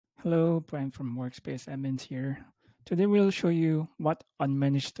Hello, Brian from Workspace Admins here. Today we'll show you what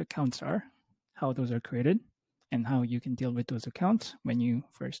unmanaged accounts are, how those are created, and how you can deal with those accounts when you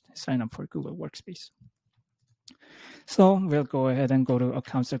first sign up for Google Workspace. So we'll go ahead and go to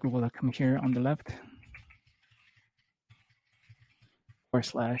accounts.google.com here on the left, /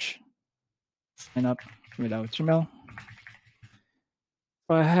 sign up without Gmail.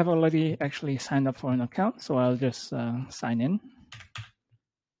 So I have already actually signed up for an account, so I'll just sign in.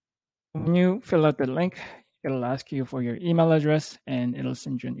 When you fill out the link, it'll ask you for your email address and it'll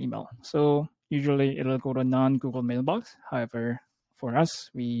send you an email. So usually it'll go to non-Google mailbox. However, for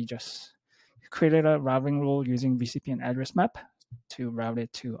us, we just created a routing rule using VCPN address map to route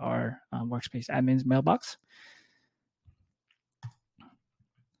it to our Workspace admin's mailbox.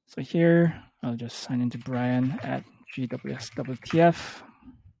 So here, I'll just sign into Brian at GWSWTF.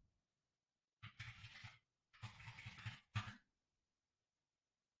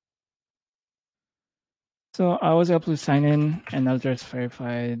 So I was able to sign in, and I'll just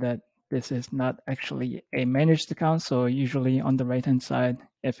verify that this is not actually a managed account. So usually on the right-hand side,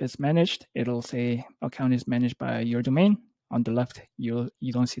 if it's managed, it'll say account is managed by your domain. On the left, you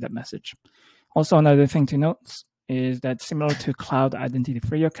don't see that message. Also, another thing to note is that similar to cloud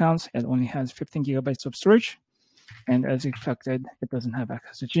identity-free accounts, it only has 15 gigabytes of storage. And as expected, it doesn't have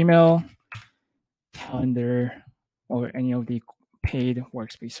access to Gmail, Calendar, or any of the paid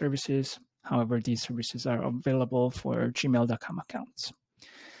Workspace services. However, these services are available for gmail.com accounts.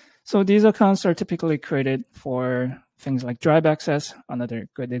 So these accounts are typically created for things like Drive access. Another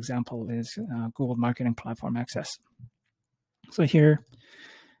good example is Google Marketing Platform access. So here,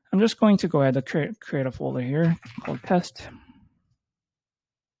 I'm just going to go ahead and create a folder here called test.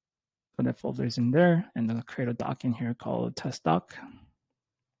 So that folder is in there, and then I'll create a doc in here called test doc.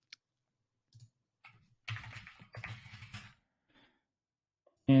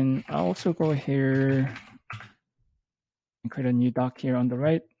 And I'll also go here and create a new doc here on the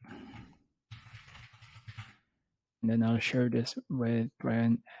right. And then I'll share this with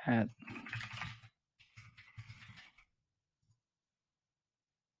Brian at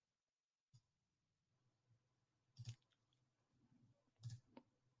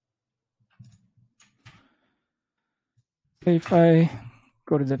if I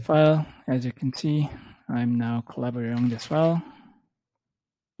go to the file, as you can see, I'm now collaborating on this file.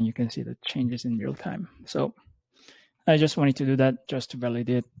 You can see the changes in real time. So I just wanted to do that just to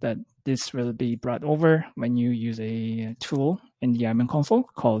validate that this will be brought over when you use a tool in the admin console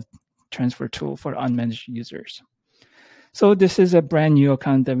called transfer tool for unmanaged users. So this is a brand new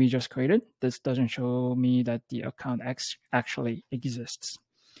account that we just created. This doesn't show me that the account actually exists.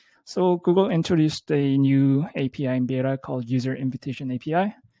 So Google introduced a new API in beta called User Invitation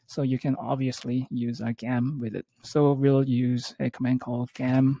API. So you can obviously use a GAM with it. So we'll use a command called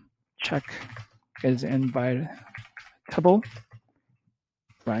GAM check is invitable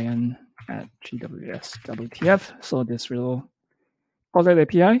Brian at GWSWTF. So this will call that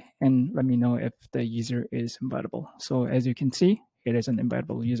API and let me know if the user is invitable. So as you can see, it is an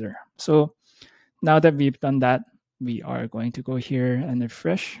invitable user. So now that we've done that, we are going to go here and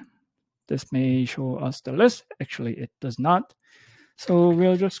refresh. This may show us the list. Actually, it does not. So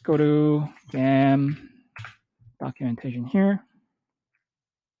we'll just go to GAM documentation here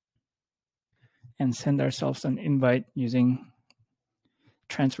and send ourselves an invite using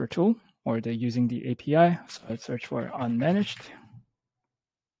transfer tool or using the API. So let's search for unmanaged.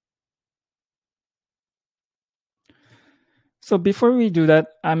 So before we do that,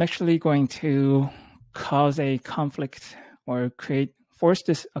 I'm actually going to cause a conflict or force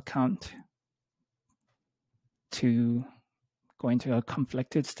this account to go into a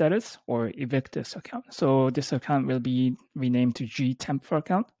conflicted status or evict this account. So this account will be renamed to gtemp for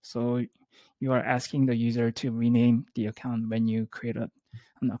account. So you are asking the user to rename the account when you create an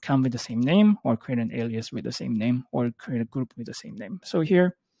account with the same name or create an alias with the same name or create a group with the same name. So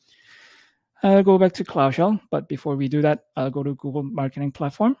here, I'll go back to Cloud Shell. But before we do that, I'll go to Google Marketing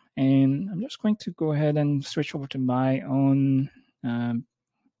Platform. And I'm just going to go ahead and switch over to my own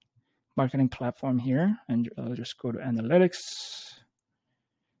marketing platform here, and I'll just go to analytics,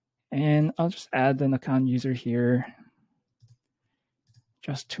 and I'll just add an account user here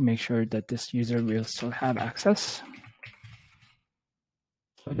just to make sure that this user will still have access.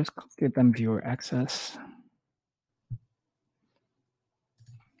 So just give them viewer access.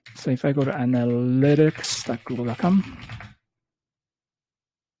 So if I go to analytics.google.com,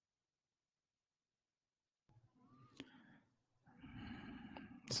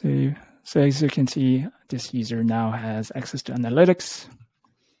 so as you can see, this user now has access to analytics.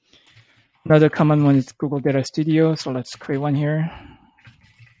 Another common one is Google Data Studio. So let's create one here.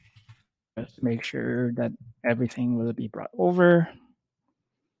 Just make sure that everything will be brought over.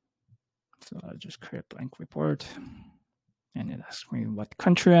 So I'll just create a blank report. And it asks me what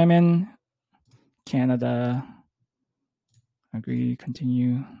country I'm in. Canada. Agree,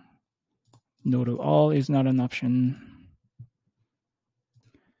 continue. No to all is not an option.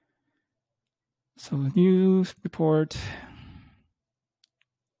 So news report.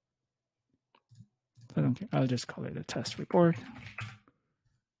 I don't care. I'll just call it a test report.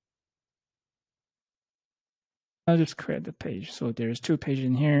 I'll just create the page. So there's 2 pages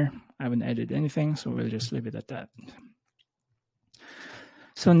in here. I haven't edited anything, so we'll just leave it at that.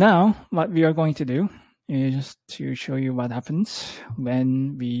 So now what we are going to do is to show you what happens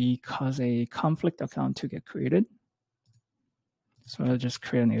when we cause a conflict account to get created. So I'll just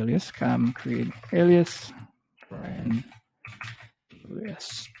create an alias, create alias, Brian,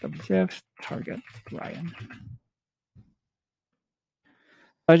 alias, WTF, target, Brian.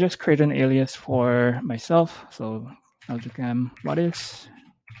 I'll just create an alias for myself. So I'll do what is.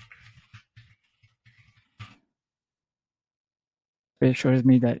 It shows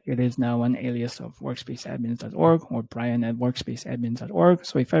me that it is now an alias of workspaceadmins.org or Brian at workspaceadmins.org.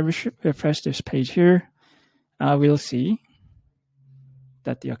 So if I refresh this page here, we'll see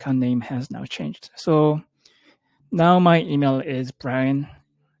that the account name has now changed. So now my email is Brian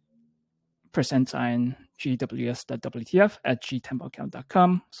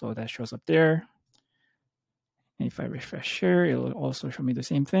 $GWS.WTF@gtempoaccount.com. So that shows up there. And if I refresh here, it will also show me the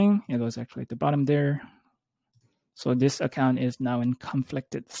same thing. It was actually at the bottom there. So this account is now in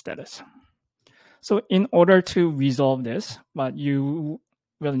conflicted status. So in order to resolve this, what you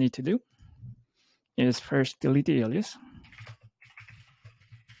will need to do is first delete the alias.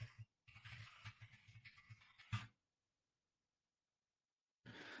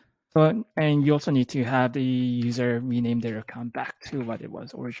 So, and you also need to have the user rename their account back to what it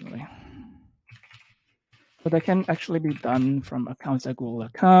was originally. So that can actually be done from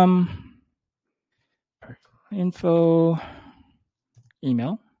accounts@google.com. Info,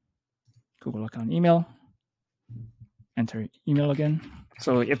 email, Google account email, enter email again.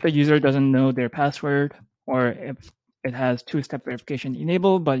 So if the user doesn't know their password, or if it has 2-step verification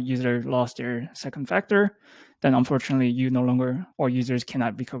enabled, but user lost their second factor, then unfortunately you no longer, or users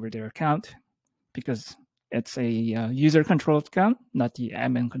cannot recover their account because it's a user controlled account, not the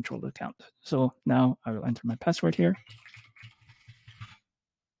admin controlled account. So now I will enter my password here.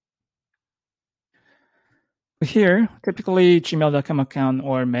 Here, typically gmail.com account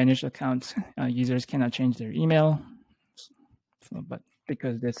or managed accounts, users cannot change their email. So, but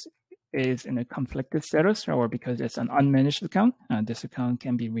because this is in a conflicted status or because it's an unmanaged account, this account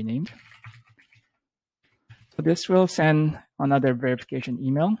can be renamed. So this will send another verification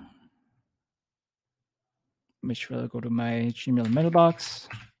email, which will go to my Gmail mailbox.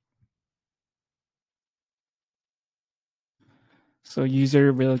 So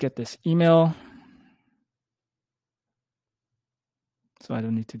user will get this email. So I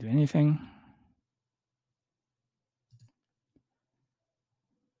don't need to do anything.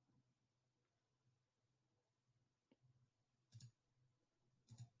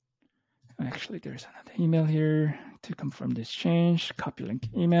 Actually, there's another email here to confirm this change. Copy link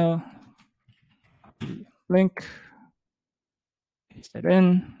email. Copy link. Paste that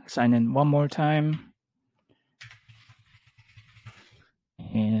in. Sign in one more time.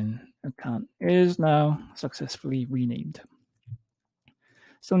 And account is now successfully renamed.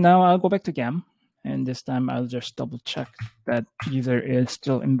 So now I'll go back to GAM. And this time I'll just double check that user is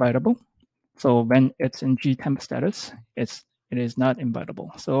still invitable. So when it's in gtemp status, it is not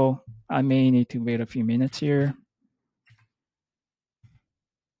invitable. So I may need to wait a few minutes here.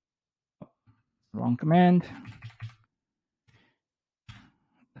 Wrong command.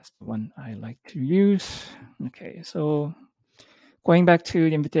 That's the one I like to use. Okay, so going back to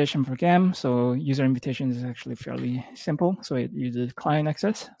the invitation for GAM. So user invitation is actually fairly simple. So it uses client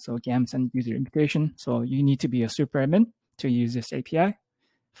access. So GAM sends user invitation. So you need to be a super admin to use this API,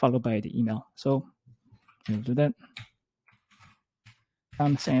 followed by the email. So we'll do that.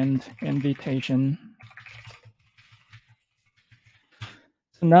 Send invitation.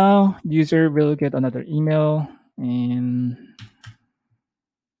 So now user will get another email, and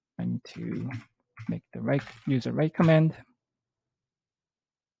I need to make the user right command.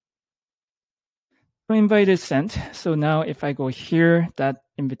 So invite is sent. So now if I go here, that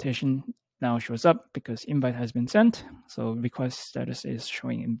invitation now shows up because invite has been sent. So request status is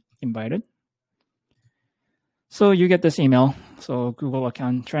showing invited. So you get this email. So Google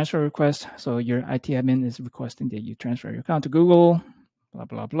account transfer request. So your IT admin is requesting that you transfer your account to Google, blah,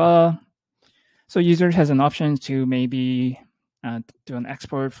 blah, blah. So user has an option to maybe do an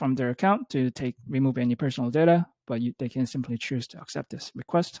export from their account to remove any personal data, but they can simply choose to accept this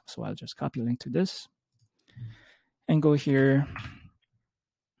request. So I'll just copy a link to this and go here.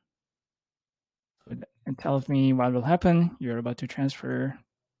 It tells me what will happen. You're about to transfer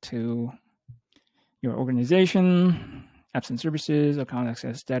to your organization, apps and services, account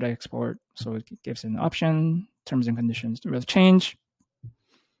access, data export. So it gives an option. Terms and conditions will change.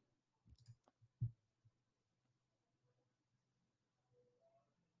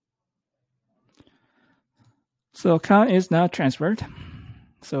 So account is now transferred.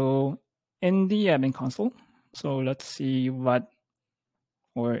 So in the admin console, so let's see what,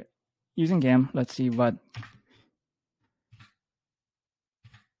 or using GAM, let's see what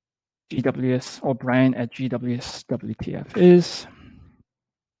GWS or Brian at GWS WTF is.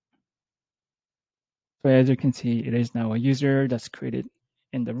 So as you can see, it is now a user that's created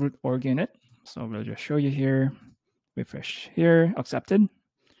in the root org unit. So we'll just show you here, refresh here, accepted.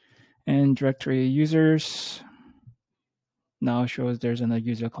 And directory users now shows there's another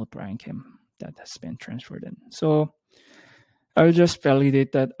user called Brian Kim that has been transferred in. So I'll just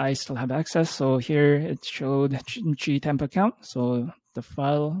validate that I still have access. So here it showed gtemp account. So the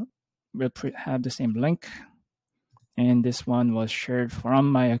file will have the same link. And this one was shared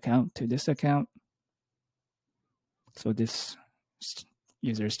from my account to this account. So this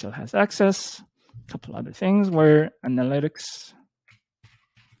user still has access. A couple other things where analytics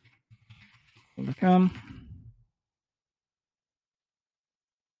will come.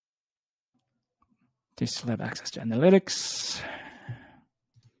 They still have access to analytics.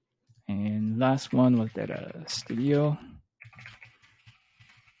 And last one was Data Studio.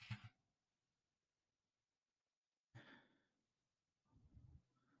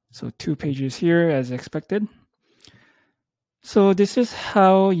 So 2 pages here as expected. So this is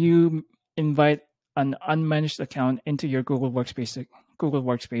how you invite an unmanaged account into your Google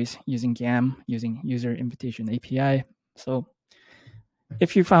Workspace using GAM, using User Invitation API. So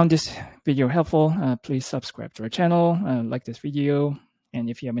if you found this video helpful, please subscribe to our channel, like this video, and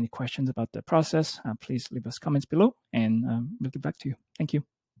if you have any questions about the process, please leave us comments below, and we'll get back to you. Thank you.